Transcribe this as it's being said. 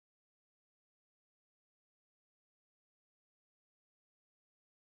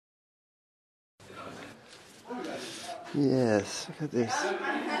Yes, look at this.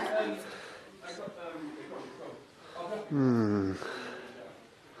 No,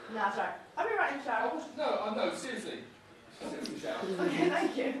 sorry. I'll be right in the shower. No, seriously. Seriously, shower. Okay,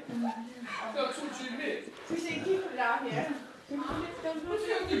 thank you. I've got to talk to you in a minute. So you keep it down here. What's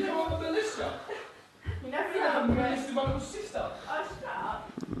going to do with Melissa? You never You know. haven't Melissa, my little sister. Oh, shut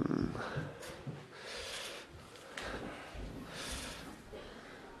up.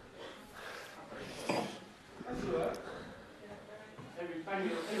 That's all right.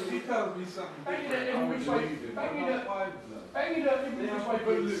 He tells me something. Bang it every which way. Bang it every which way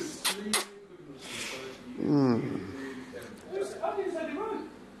but loose. I didn't say the road.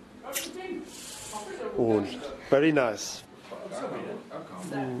 That's the thing. Oh, very nice.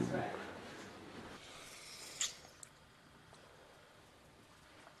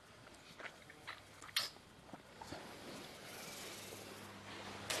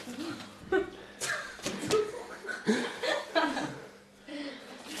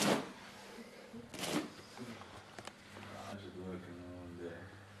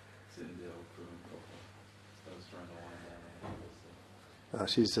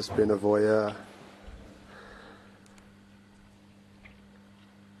 She's just been a voyeur.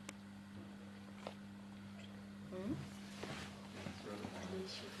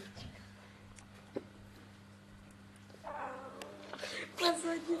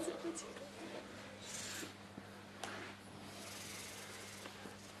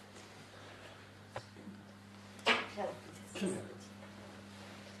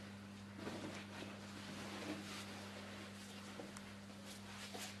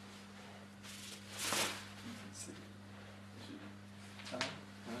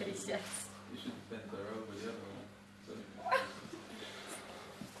 Присядь. You should bend her over the other one.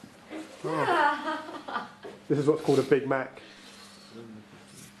 This is what's called a Big Mac.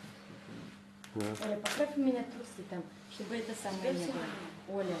 Оля, поправь у меня трусы там, чтобы это самое не было.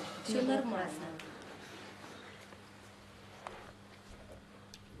 Оля, все нормально.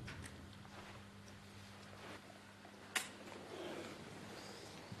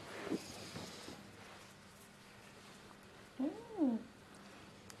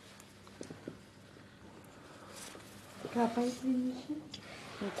 Капает винище.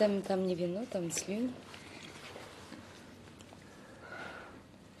 Там не вино, там слюни.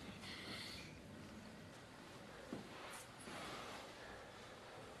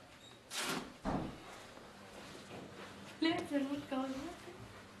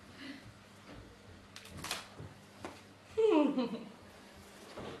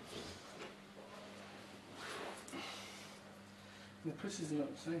 The pussies are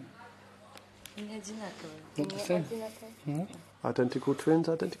not the same. Они одинаковые. Not the same. Одинаковые. Identical twins,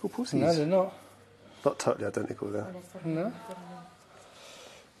 identical pussies. No, they're not. Not totally identical, though. Оля, No.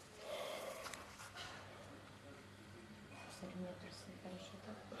 трусы, хорошо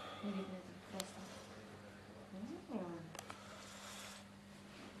так. Не видно это красное.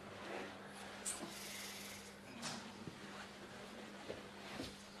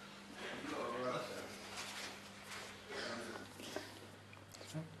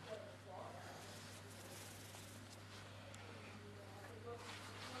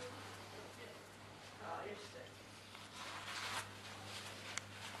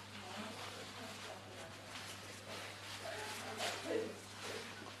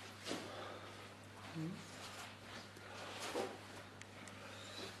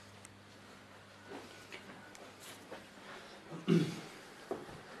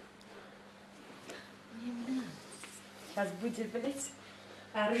 Сейчас будет, блядь,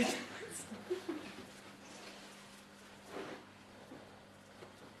 орать.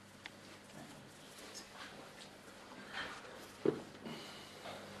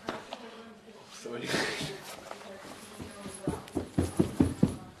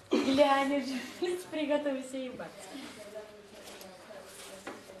 Глянешь, блядь, приготовься ебать.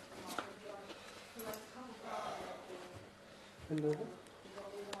 Лягусь.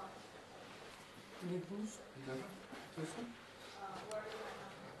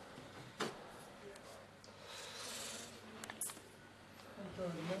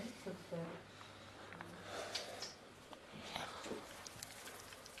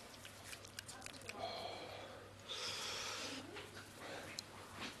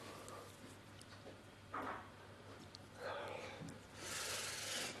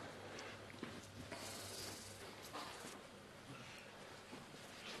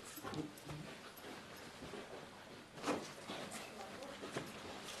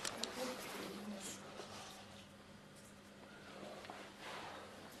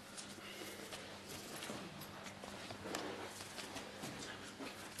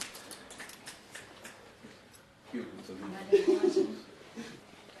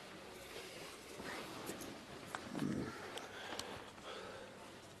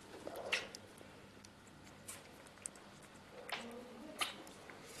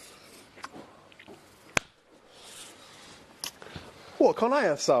 What, can't I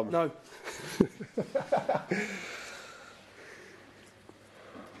have some? No.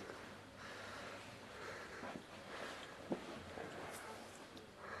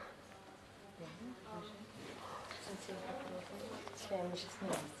 Ja muszę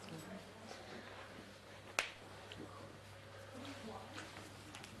znaleźć.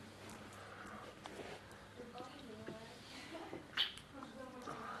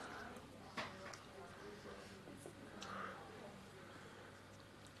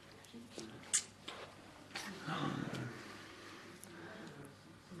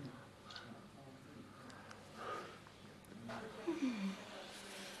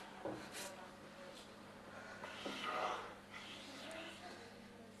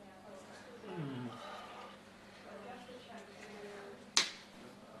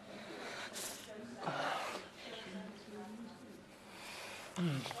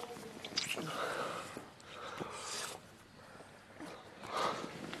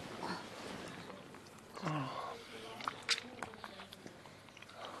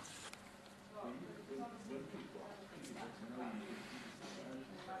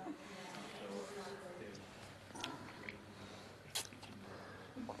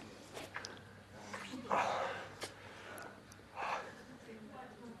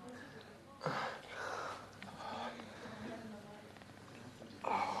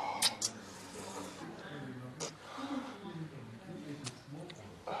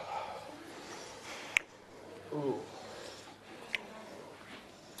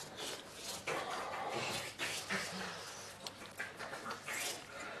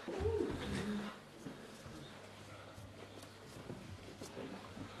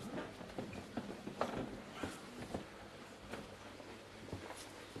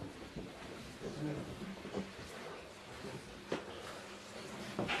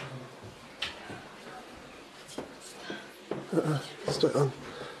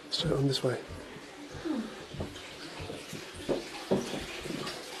 Straight on this way.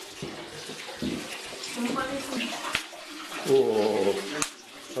 Oh,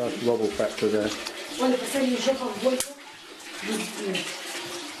 nice wobble factor there. Оля, посмотри, жопа в больше.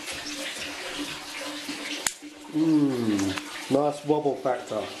 Nice wobble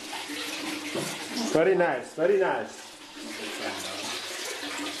factor. Very nice, very nice.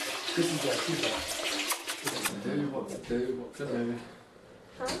 What to do.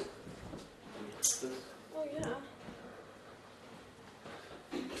 Huh? Oh yeah.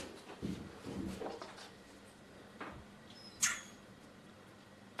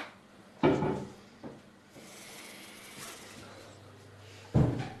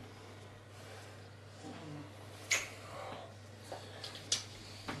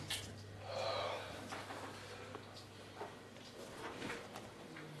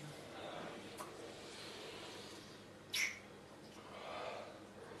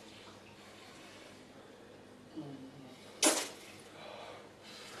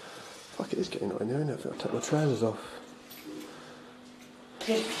 Fuck, it is getting hot in there, isn't it? I think I'll take my trousers off.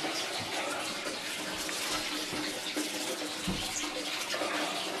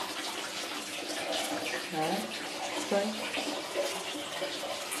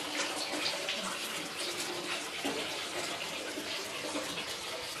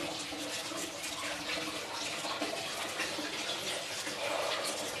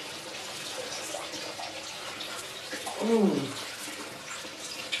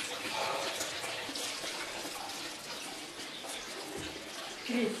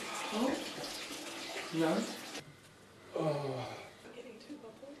 No. Getting too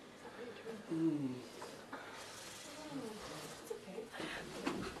bubbled. Is that what you're doing? It's okay.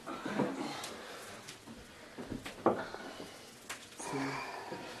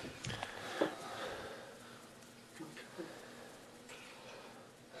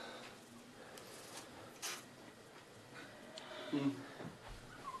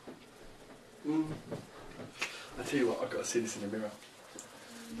 I tell you what, I've got to see this in the mirror.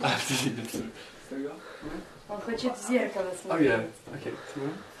 I have to see this. There we go. Он хочет в зеркало Oh смотреть. yeah. Okay.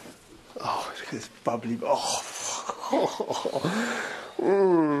 Tomorrow. Oh, look at this bubbly. Oh.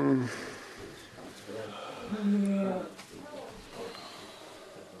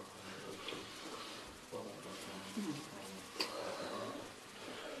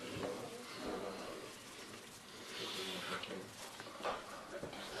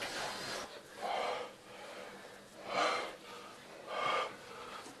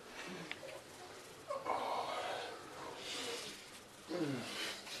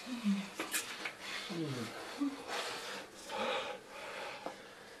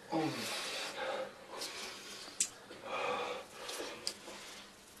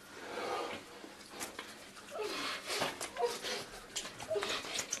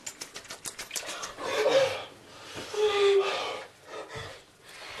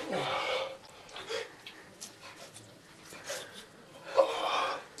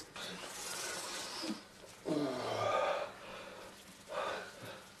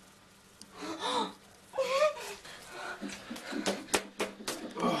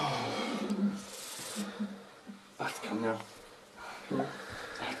 right now.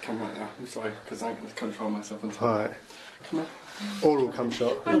 Come right now. I'm sorry, because I can control myself and Alright. Come on. Oral come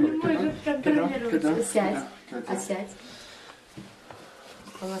shot. Он не может контролировать. Сядь. Good А down. сядь.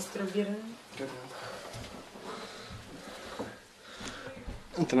 Помастурбируем. Good down.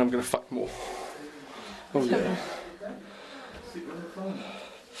 And then I'm going to fuck more. Oh yeah.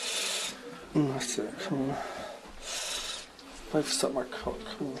 That's it, come on. I've sucked my cock,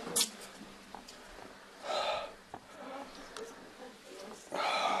 come on.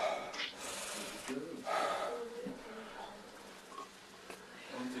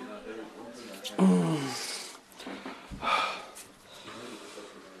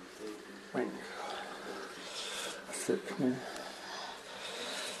 Wait. That's it, come on.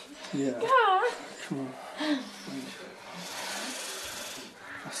 Yeah. Come on. Wait.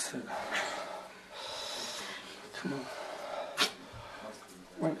 That's it. Come on.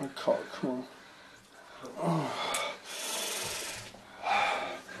 Wait my cock, come on.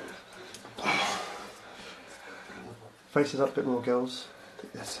 Faces up a bit more, girls.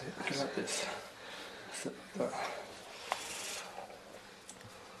 That's it. Go like this. That's it. That.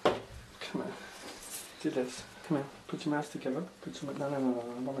 Come on. Do this. Come on. Put your mouths together. Put your no.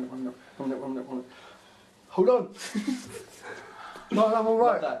 1 minute. Hold on. No, I'm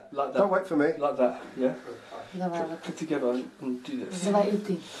alright. Like that. Don't wait for me. Like that. Yeah. Давай вот. Put together and do this. Давай и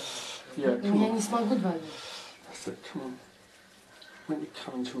ты. Yeah. Я Come on. не смогу двоих. That's it. Come on. When you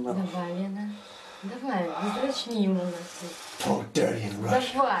come into your mouth. Давай, Лена. Давай, вздрачни ему на все. Oh, dirty and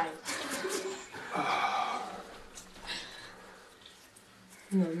rush. Давай.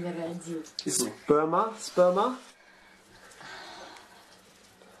 Номер 1. Excuse me. Sperma?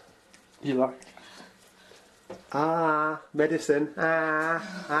 You like? Ah, medicine. Ah.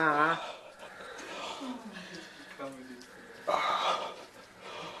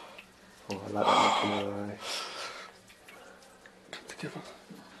 Oh, I like that looking away. Come together.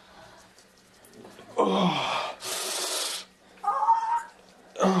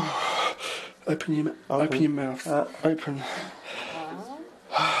 Open your mouth. Open.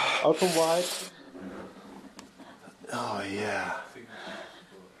 Open wide. Oh, yeah.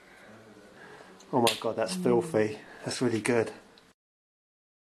 Oh my god, that's filthy. That's really good.